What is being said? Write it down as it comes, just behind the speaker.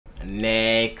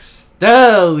Next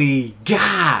up, we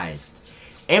got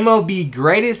MLB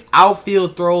greatest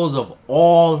outfield throws of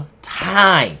all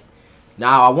time.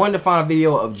 Now, I wanted to find a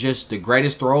video of just the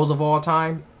greatest throws of all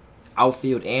time,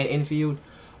 outfield and infield.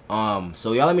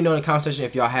 So y'all let me know in the comment section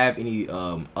if y'all have any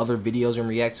other videos you can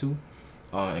react to,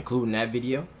 including that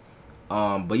video.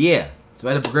 But yeah, it's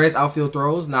about the greatest outfield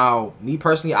throws. Now, me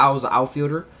personally, I was an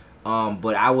outfielder,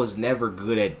 but I was never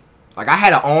good at. Like, I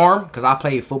had an arm because I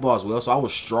played football as well, so I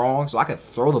was strong, so I could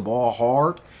throw the ball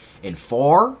hard and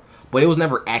far, but it was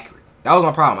never accurate. That was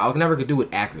my problem. I never could do it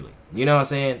accurately. You know what I'm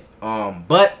saying?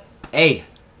 But hey,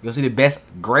 you'll see the best,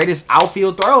 greatest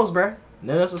outfield throws, bruh.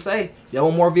 Nothing else to say. If y'all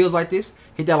want more videos like this,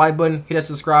 hit that like button, hit that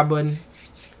subscribe button.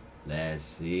 Let's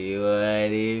see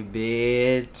what it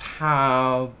be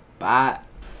time. Bye.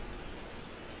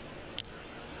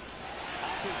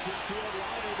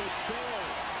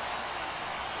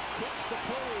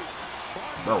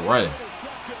 Bro, running.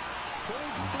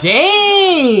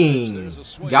 Dang!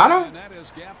 Got him?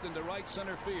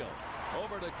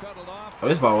 Oh,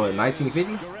 this ball what,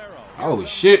 1950? Oh,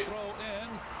 shit.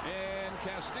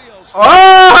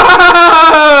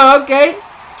 Oh, okay.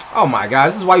 Oh, my God.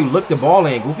 This is why you look the ball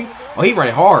in, Goofy. Oh, he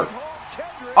running hard.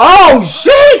 Oh,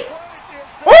 shit!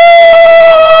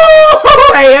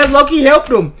 Oh! Hey, that's low-key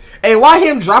helped him. Hey, why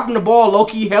him dropping the ball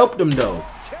low-key helped him, though?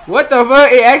 What the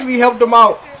fuck? It actually helped him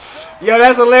out. Yo,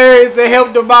 that's hilarious. It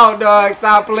helped him out, dog.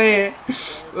 Stop playing.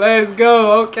 Let's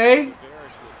go, okay?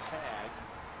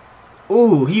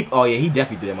 Ooh, oh yeah, he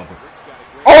definitely did that motherfucker.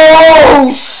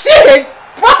 Oh, shit!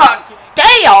 Fuck!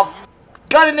 Damn!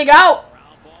 Got a nigga out.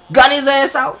 Got his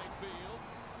ass out.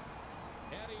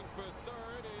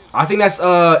 I think that's,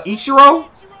 Ichiro.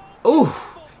 Ooh.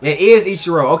 It is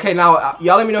Ichiro. Okay, now,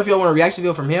 y'all let me know if y'all want a reaction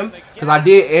video from him. Because I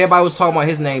did, everybody was talking about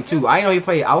his name, too. I didn't know he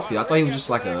played outfield. I thought he was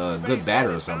just like a good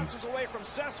batter or something.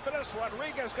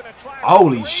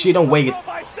 Holy shit, don't wait it.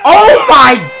 Oh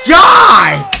my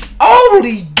God!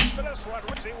 Holy.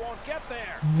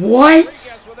 What?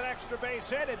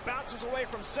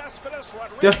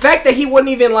 The fact that he wasn't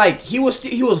even like, he was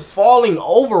falling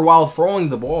over while throwing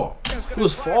the ball. He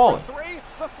was falling.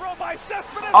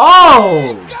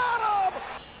 Oh!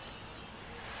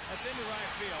 That's into right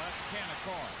field. That's a can of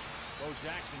corn. Bo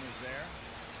Jackson is there.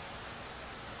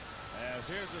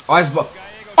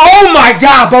 Oh my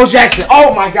God, Bo Jackson!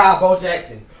 Oh my God, Bo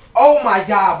Jackson! Oh my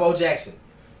God, Bo Jackson!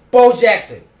 Bo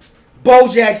Jackson! Bo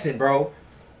Jackson, bro!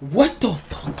 What the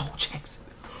fuck, Bo Jackson?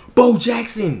 Bo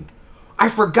Jackson! I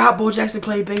forgot Bo Jackson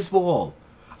played baseball.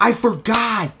 I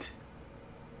forgot.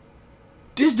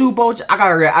 This dude, Bo. I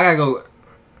gotta go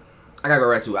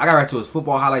right to it. I gotta right to his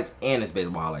football highlights and his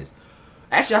baseball highlights.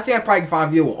 Actually, I think I probably can find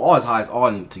a video with all his highlights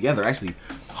all together, actually.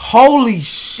 Holy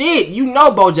shit. You know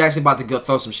Bo Jackson about to go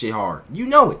throw some shit hard. You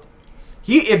know it.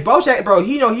 If Bo Jackson, bro,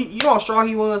 you know how strong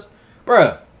he was?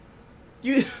 Bruh.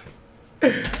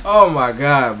 Oh my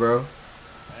God, bro.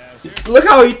 Look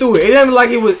how he threw it. It didn't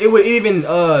like it would even,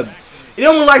 it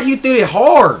didn't look like he threw it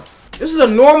hard. This is a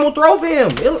normal throw for him.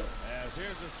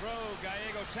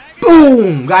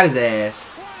 Boom! Got his ass.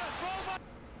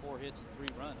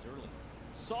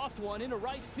 Soft one into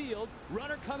right field.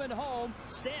 Runner coming home.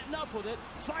 Standing up with it.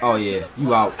 Oh yeah,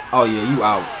 you out. Oh yeah, you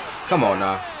out. Come on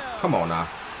now. Come on now.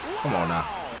 Come on now.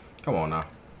 Come on now.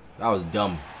 That was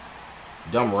dumb.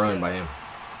 Dumb run by him.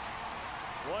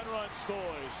 One run scores.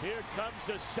 Here comes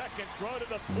the second throw to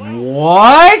the plate.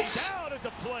 What?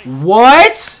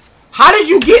 What? How did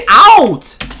you get out?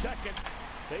 Second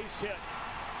base hit.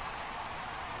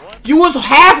 You was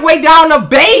halfway down the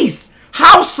base.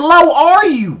 How slow are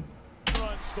you?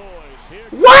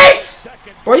 What?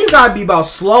 Bro, you gotta be about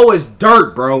slow as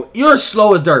dirt, bro. You're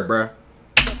slow as dirt, bro.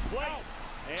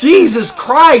 Jesus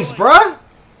Christ, bro.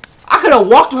 I could have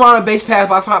walked around a base path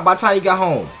by the time you got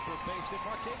home.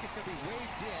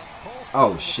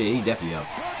 Oh, shit. He definitely up.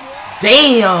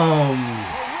 Damn.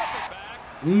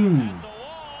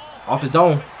 Off his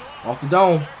dome. Off the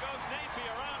dome.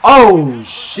 Oh,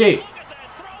 shit.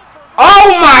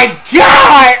 Oh, my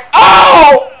God.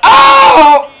 Oh,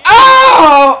 oh.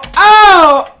 Oh,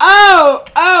 oh, oh,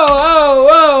 oh,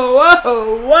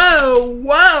 whoa, whoa,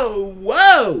 whoa,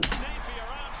 whoa.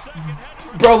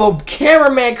 Bro, the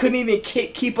cameraman couldn't even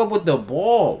keep up with the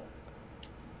ball.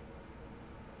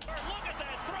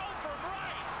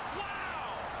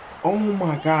 Oh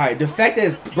my God. The fact that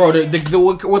it's, bro,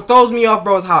 what throws me off,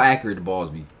 bro, is how accurate the balls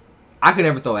be. I could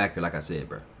never throw accurate, like I said,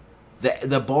 bro.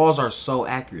 The balls are so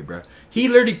accurate, bro. He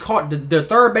literally caught, the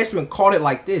third baseman caught it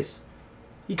like this.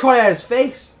 He caught it at his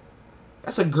face.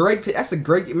 That's a great,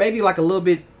 maybe like a little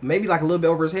bit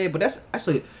over his head, but that's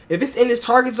a, if it's in his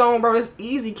target zone, bro, that's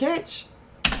easy catch.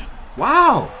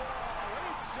 Wow.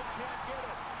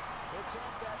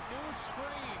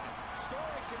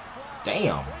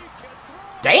 Damn.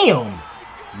 Damn.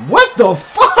 What the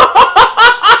fuck?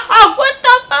 What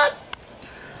the fuck?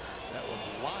 That one's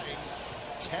line,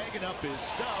 tagging up his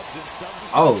Stubbs, and Stubbs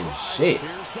is Oh, try. shit.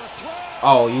 Here's the throw.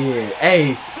 Oh, yeah.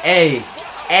 Hey, hey,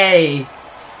 hey. Hicks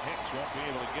won't be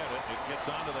able to get it. It gets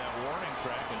onto that warning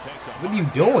track and takes a What are you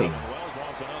doing? Wells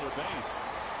wants another base.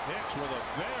 Hicks with a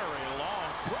very long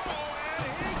throw,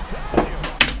 and he got you.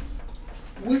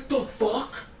 What the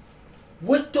fuck?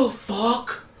 What the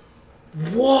fuck?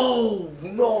 Whoa.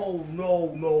 No,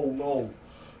 no, no, no.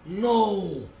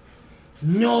 No.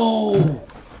 No.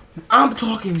 I'm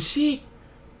talking shit.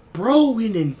 Bro,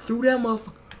 and then threw that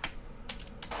motherfucker.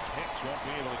 Hicks won't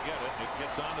be able to get it. It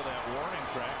gets onto that warning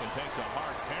track and takes a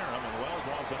hard carom, and Wells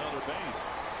wants another base.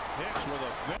 Hicks with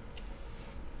a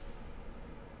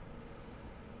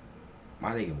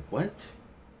My nigga, what?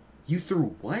 You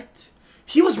threw what?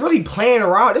 He was really playing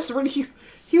around. This is really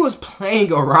he was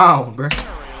playing around, bro.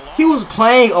 He was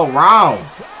playing around.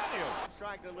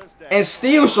 And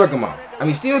still struck him out. I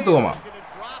mean, still threw him out.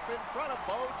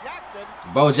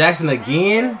 Bo Jackson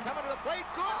again?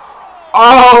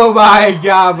 Oh my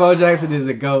God, Bo Jackson is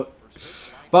a GOAT.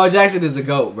 Bo Jackson is a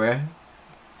GOAT, bruh.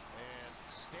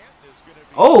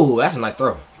 Oh, that's a nice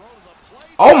throw.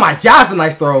 Oh my God, that's a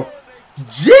nice throw.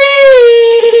 Gee!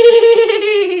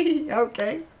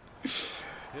 Okay.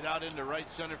 Hit out into right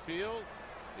center field.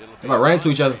 They might run into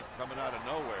each other. Coming out of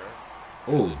nowhere.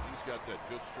 Ooh. He's got that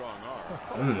good strong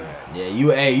arm. Yeah,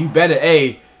 you better,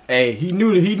 he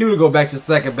knew to go back to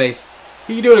second base.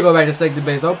 He knew to go back to second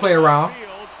base. Don't play around.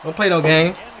 Don't play no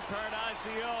games.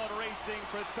 Racing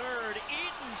for third.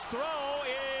 Eaton's throw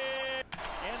is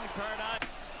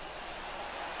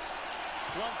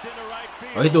plumped into right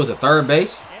field. Oh, he threw it to third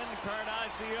base.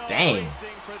 Dang.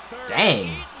 Dang.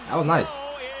 That was nice.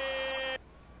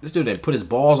 This dude didn't put his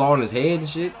balls all in his head and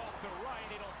shit.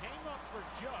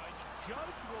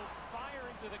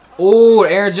 Oh,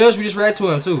 Aaron Judge, we just read to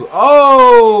him too.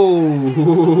 Oh,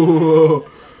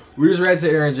 we just read to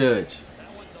Aaron Judge.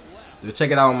 Dude,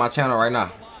 check it out on my channel right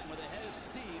now.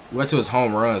 We went to his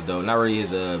home runs though, not really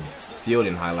his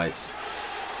fielding highlights.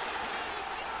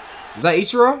 Is that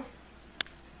Ichiro?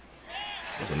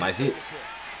 That's a nice hit.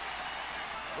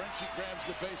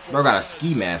 Bro got a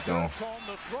ski mask on.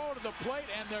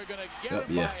 Yep,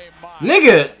 yeah.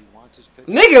 Nigga,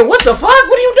 what the fuck?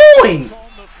 What are you doing?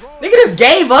 Nigga just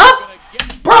gave up?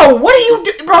 Bro, what are you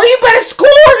doing? Bro, you better score,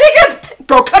 nigga.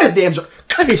 Bro, cut his damn...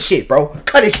 Cut his shit, bro.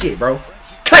 Cut his shit, bro.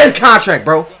 Cut his contract,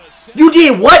 bro. You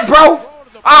did what, bro?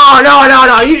 Oh, no. I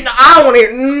don't want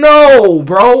to... No,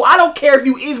 bro. I don't care if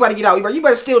you is about to get out, bro. You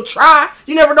better still try.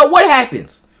 You never know what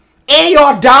happens. And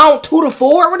y'all down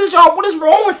 2-4? What is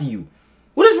wrong with you?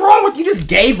 What is wrong with you? Just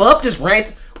gave up, just ran...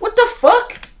 What the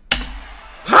fuck?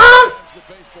 Huh?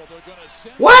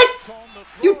 What?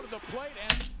 You...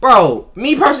 Bro,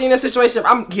 me personally in this situation,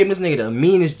 I'm giving this nigga the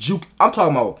meanest juke. I'm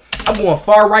talking about, I'm going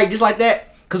far right just like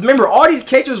that. Because remember, all these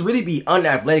catchers really be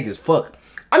unathletic as fuck.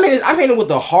 I'm hitting with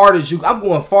the hardest juke. I'm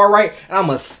going far right, and I'm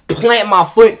going to plant my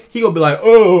foot. He going to be like,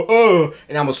 and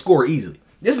I'm going to score easily.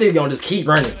 This nigga going to just keep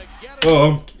running.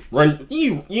 Run.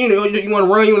 You want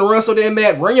to run so damn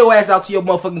bad? Run your ass out to your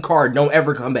motherfucking car and don't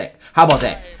ever come back. How about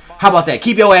that? How about that?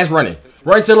 Keep your ass running.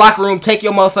 Run to the locker room, take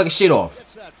your motherfucking shit off.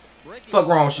 Fuck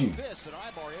wrong with you?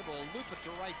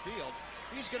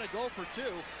 He's gonna go for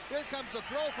two. Here comes the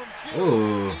throw from two.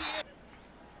 Ooh.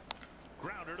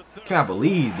 Can't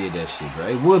believe he did that shit, bro.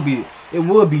 It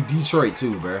would be Detroit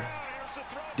too, bro.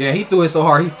 Yeah, he threw it so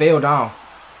hard he fell down.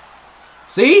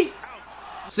 See?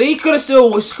 See, could have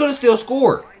still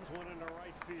scored.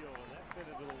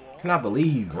 Cannot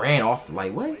believe he ran off the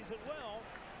like what?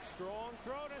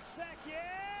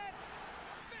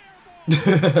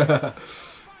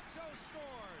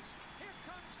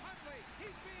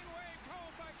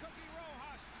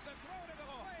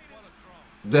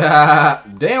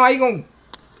 Damn, how you gonna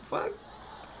fuck?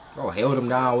 Bro, held him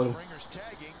down with him.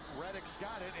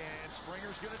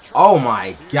 Oh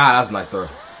my God, that's a nice throw.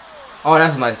 Oh,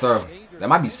 that's a nice throw. That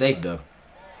might be safe though. And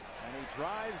he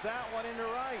drives that one into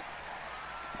right.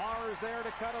 Parr's there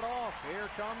to cut it off. Here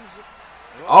comes.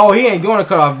 Oh, he ain't going to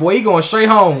cut off, boy. He going straight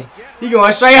home. He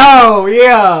going straight home.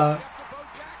 Yeah.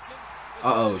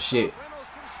 Uh-oh, shit.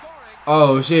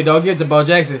 Oh, shit. Don't get the Bo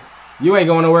Jackson. You ain't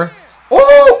going nowhere.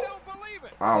 Oh!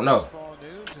 I don't know.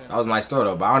 That was a nice throw,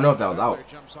 though, but I don't know if that was out.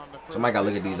 Somebody got to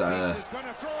look at these.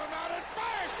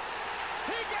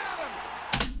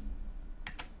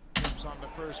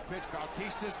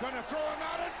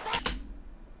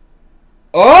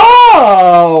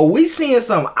 Oh, we seeing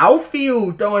some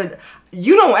outfield throwing.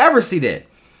 You don't ever see that.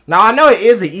 Now, I know it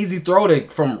is an easy throw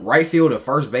from right field to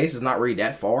first base. It's not really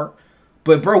that far.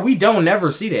 But, bro, we don't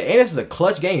never see that. And this is a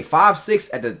clutch game. 5-6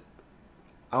 at the,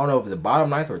 I don't know if it's the bottom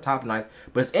ninth or top ninth.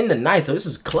 But it's in the ninth, so this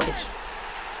is clutch.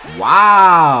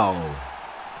 Wow.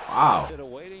 Wow.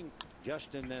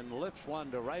 Justin then lifts one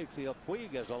to right field.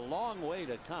 Puig has a long way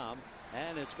to come,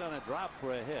 and it's going to drop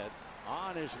for a hit.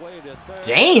 On his way to third.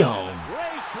 Damn.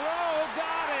 Great throw.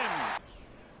 Got him.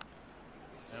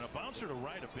 And a bouncer to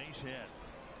right, a base hit.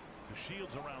 The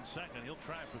Shields around second. He'll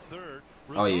try for third.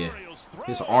 Oh, yeah.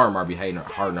 His arm might be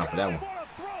hard enough for that one.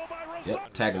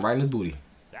 Yep, tag him right in his booty.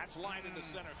 That's lined into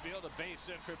center field. A base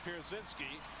hit for Pierzynski.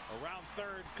 Around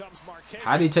third comes Marquez.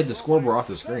 How did he take the scoreboard off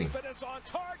the screen? On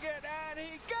target, and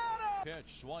he got him.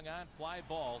 Pitch swung on, fly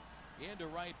ball into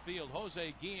right field.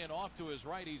 Jose Guillen off to his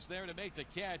right. He's there to make the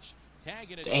catch.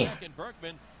 Tagging at second,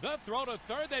 Berkman. The throw to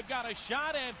third. They've got a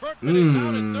shot, and Berkman is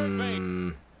out at third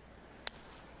base.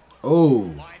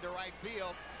 Oh. Line to right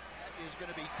field. That is going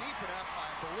to be deep enough,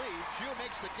 I believe. Chu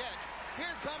makes the catch.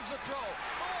 Here comes the throw.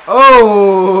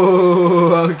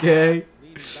 Oh, okay.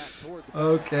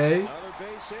 Okay. Another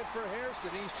base hit for Hairston.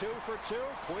 He's 2 for 2.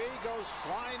 Puig goes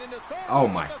flying into third. Oh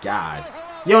my God.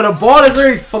 Yo, the ball is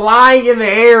literally flying in the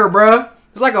air, bruh.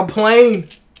 It's like a plane.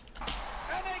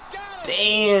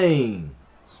 Dang.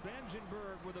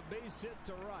 Spangenberg with a base hit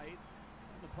to right.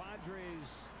 The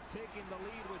Padres taking the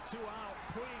lead with 2 out.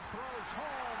 Puig throws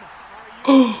home.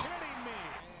 Are you kidding me?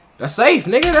 That's safe,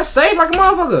 nigga. That's safe like a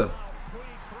motherfucker.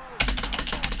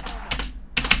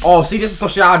 Oh, see, this is some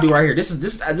shit I'll do right here. This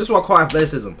is what I call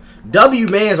athleticism. W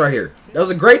man's right here. That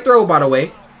was a great throw, by the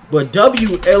way. But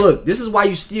W, hey, look, this is why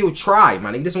you still try,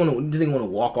 my nigga. This nigga want to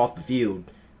walk off the field.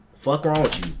 Fuck wrong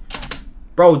with you,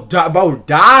 bro? Bro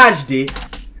dodged it.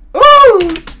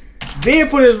 Ooh, then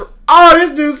put his. Oh,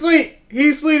 this dude's sweet.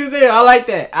 He's sweet as hell. I like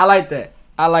that. I like that.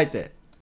 I like that.